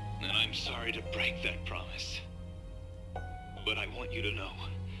 and I'm sorry to break that promise. But I want you to know,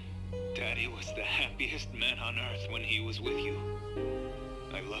 Daddy was the happiest man on Earth when he was with you.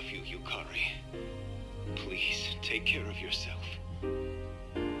 I love you, Yukari. Please, take care of yourself.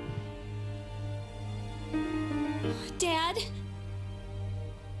 Dad?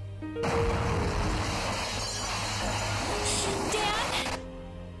 Dad?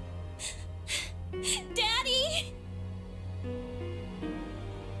 Daddy?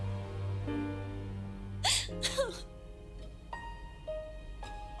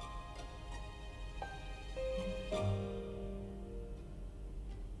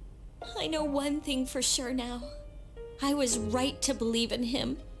 I know one thing for sure now. I was right to believe in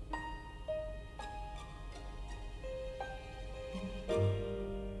him.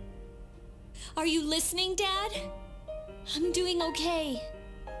 Are you listening, Dad? I'm doing okay.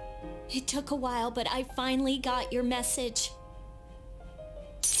 It took a while, but I finally got your message.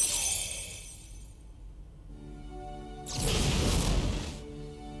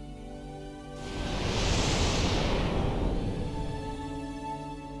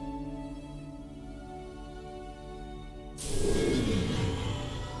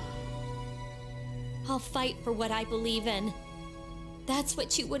 I'll fight for what I believe in. That's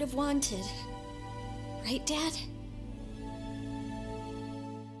what you would have wanted. Right, Dad?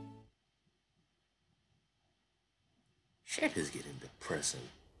 Shit is getting depressing.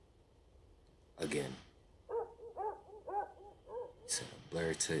 Again. So,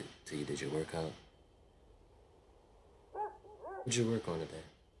 Blair, till you did your workout. What'd you work on today?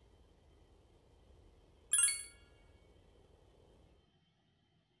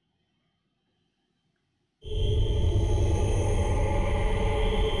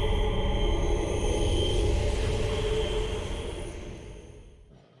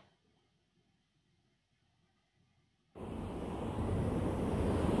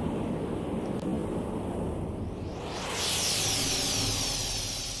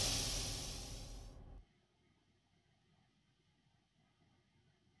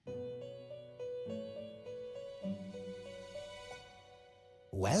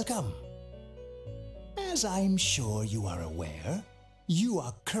 welcome. As I'm sure you are aware, you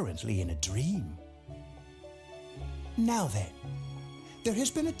are currently in a dream. Now then, there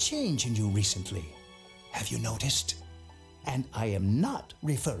has been a change in you recently. Have you noticed? And I am not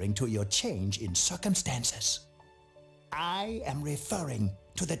referring to your change in circumstances. I am referring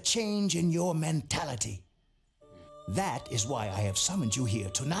to the change in your mentality. That is why I have summoned you here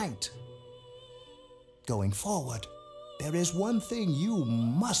tonight. Going forward, there is one thing you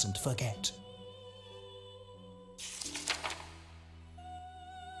mustn't forget.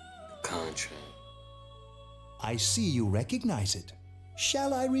 The contract. I see you recognize it.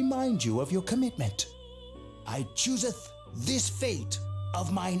 Shall I remind you of your commitment? I chooseth this fate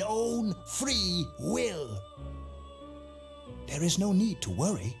of mine own free will. There is no need to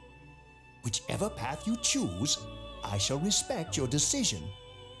worry. Whichever path you choose, I shall respect your decision.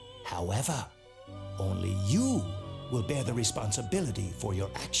 However, only you will bear the responsibility for your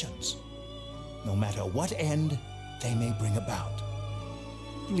actions, no matter what end they may bring about.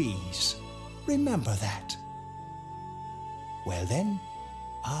 Please, remember that. Well then,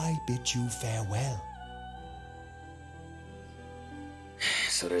 I bid you farewell.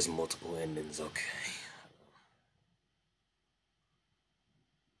 So there's multiple endings, okay.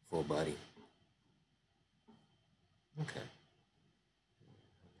 Full body. Okay.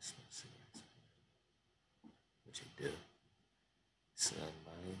 What you do?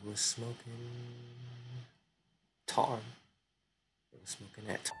 Somebody was smoking tar. They were smoking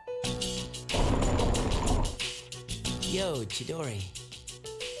that tar. Yo, Chidori.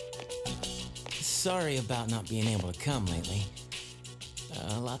 Sorry about not being able to come lately.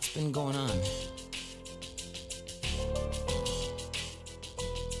 A lot's been going on.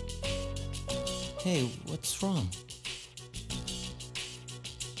 Hey, what's wrong?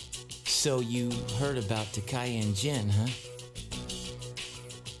 So you heard about Takaya and Jin, huh?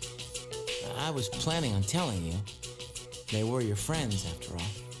 I was planning on telling you. They were your friends, after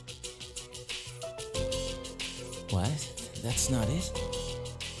all. What? That's not it?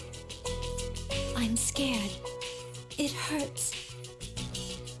 I'm scared. It hurts.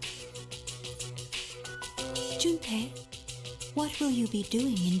 Junpei, what will you be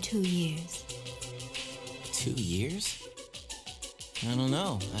doing in 2 years? 2 years? I don't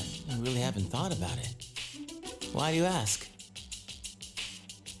know. I really haven't thought about it. Why do you ask?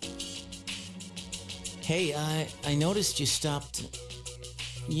 Hey, I noticed you stopped,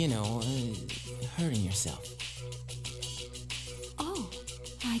 hurting yourself. Oh,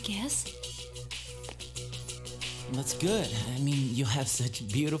 I guess. That's good. I mean, you have such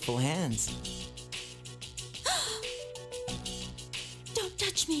beautiful hands. Don't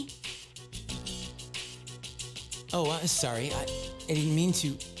touch me. Oh, sorry. I didn't mean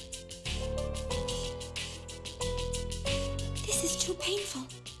to. This is too painful.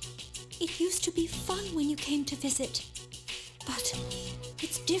 It used to be fun when you came to visit. But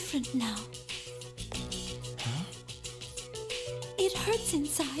it's different now. Huh? It hurts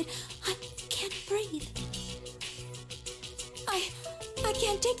inside. I can't breathe. I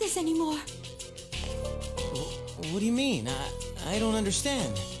can't take this anymore. What do you mean? I don't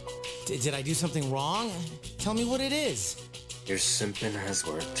understand. Did I do something wrong? Tell me what it is. Your simping has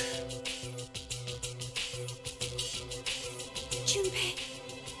worked. Junpei.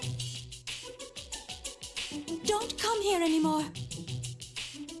 Don't come here anymore.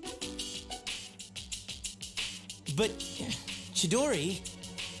 But, Chidori...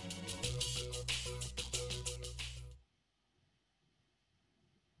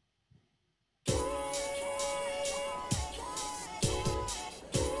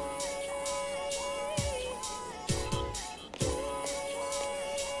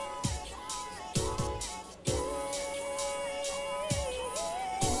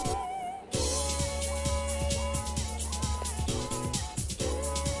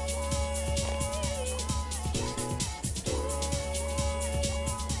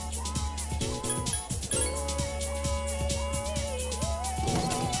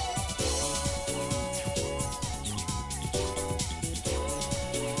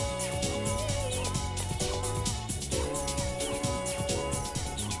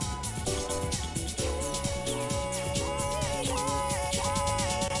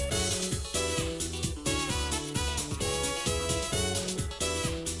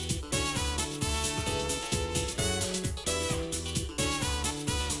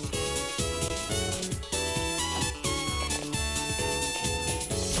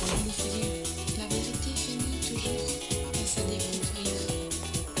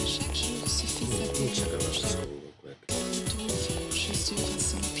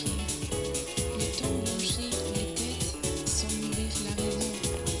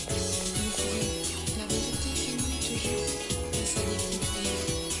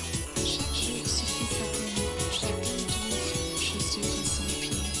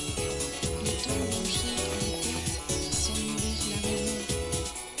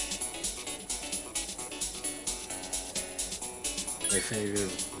 definitive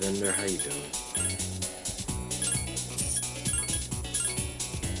vendor, how you doing?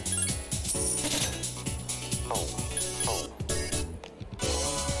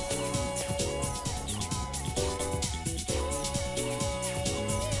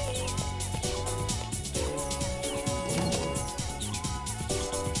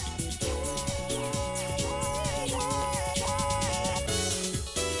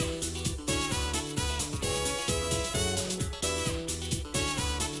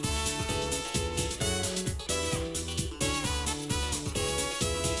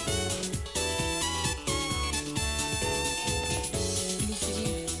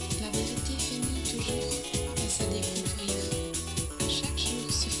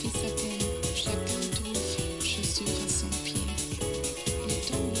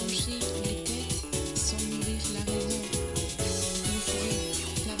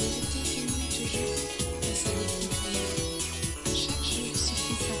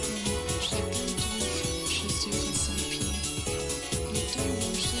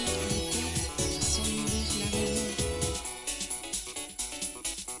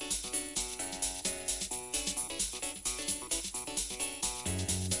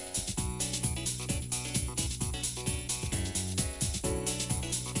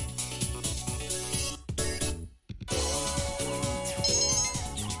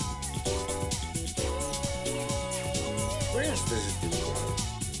 Where's this dude from?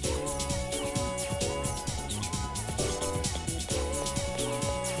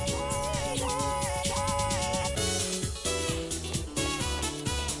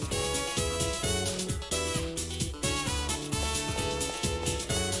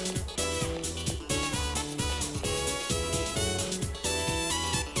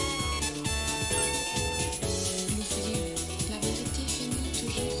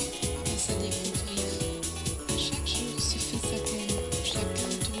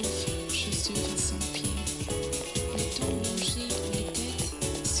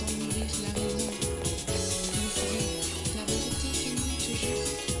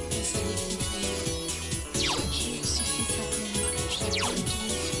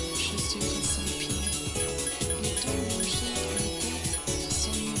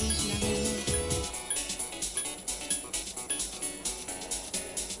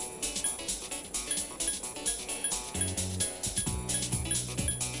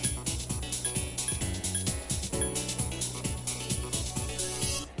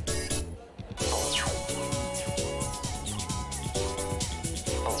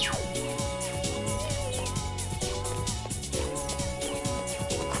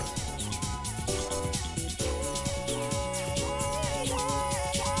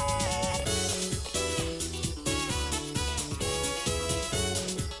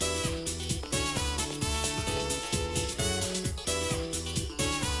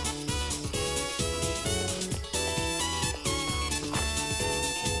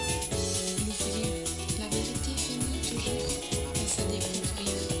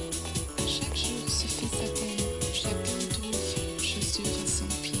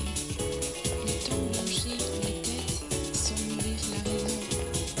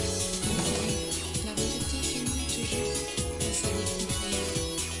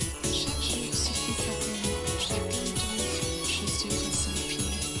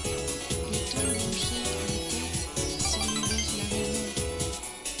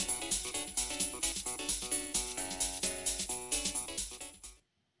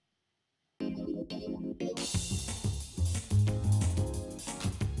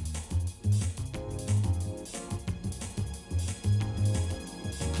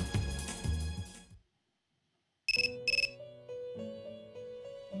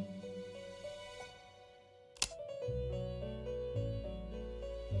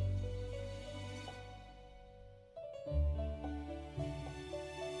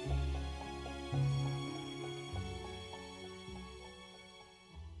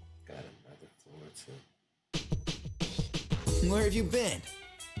 Where have you been?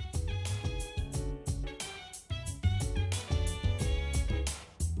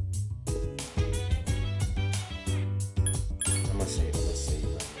 I'm gonna see.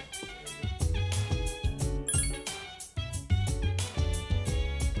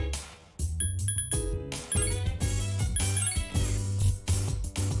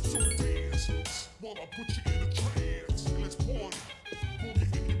 So dance while I put you in a trance. Let's party.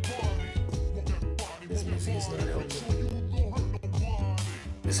 Boogie in your body. Rock that body. This music is not helping. So you don't hurt nobody.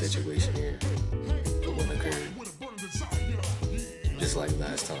 This situation here, the one occurred just like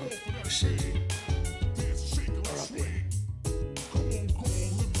last time. Shit. R.I.P.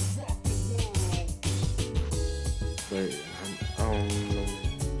 But I don't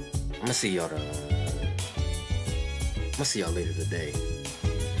gonna see y'all later today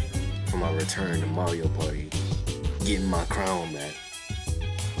for my return to Mario Party, getting my crown back.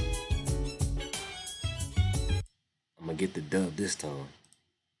 I'm gonna get the dub this time.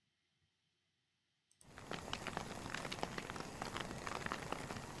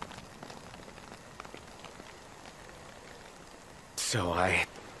 So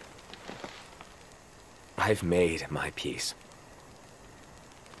I've made my peace.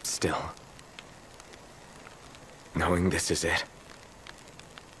 Still, knowing this is it,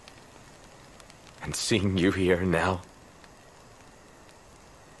 and seeing you here now,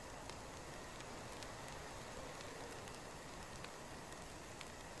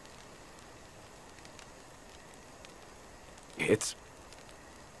 it's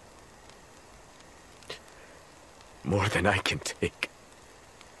more than I can take.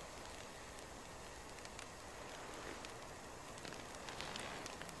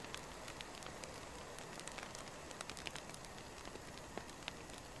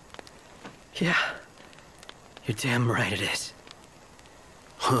 Yeah, you're damn right it is.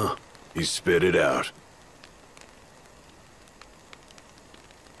 Huh, he spit it out.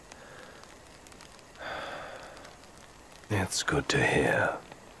 It's good to hear.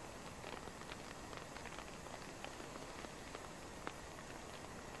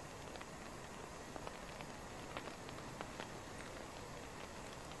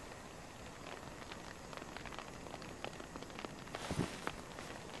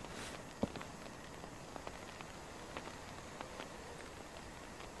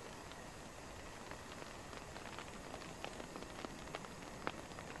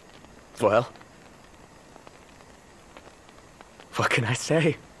 Well, what can I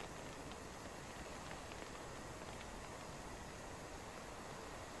say?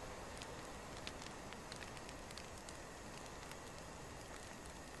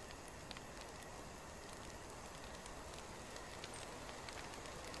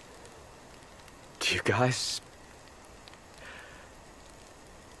 You guys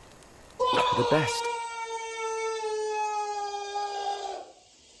are the best.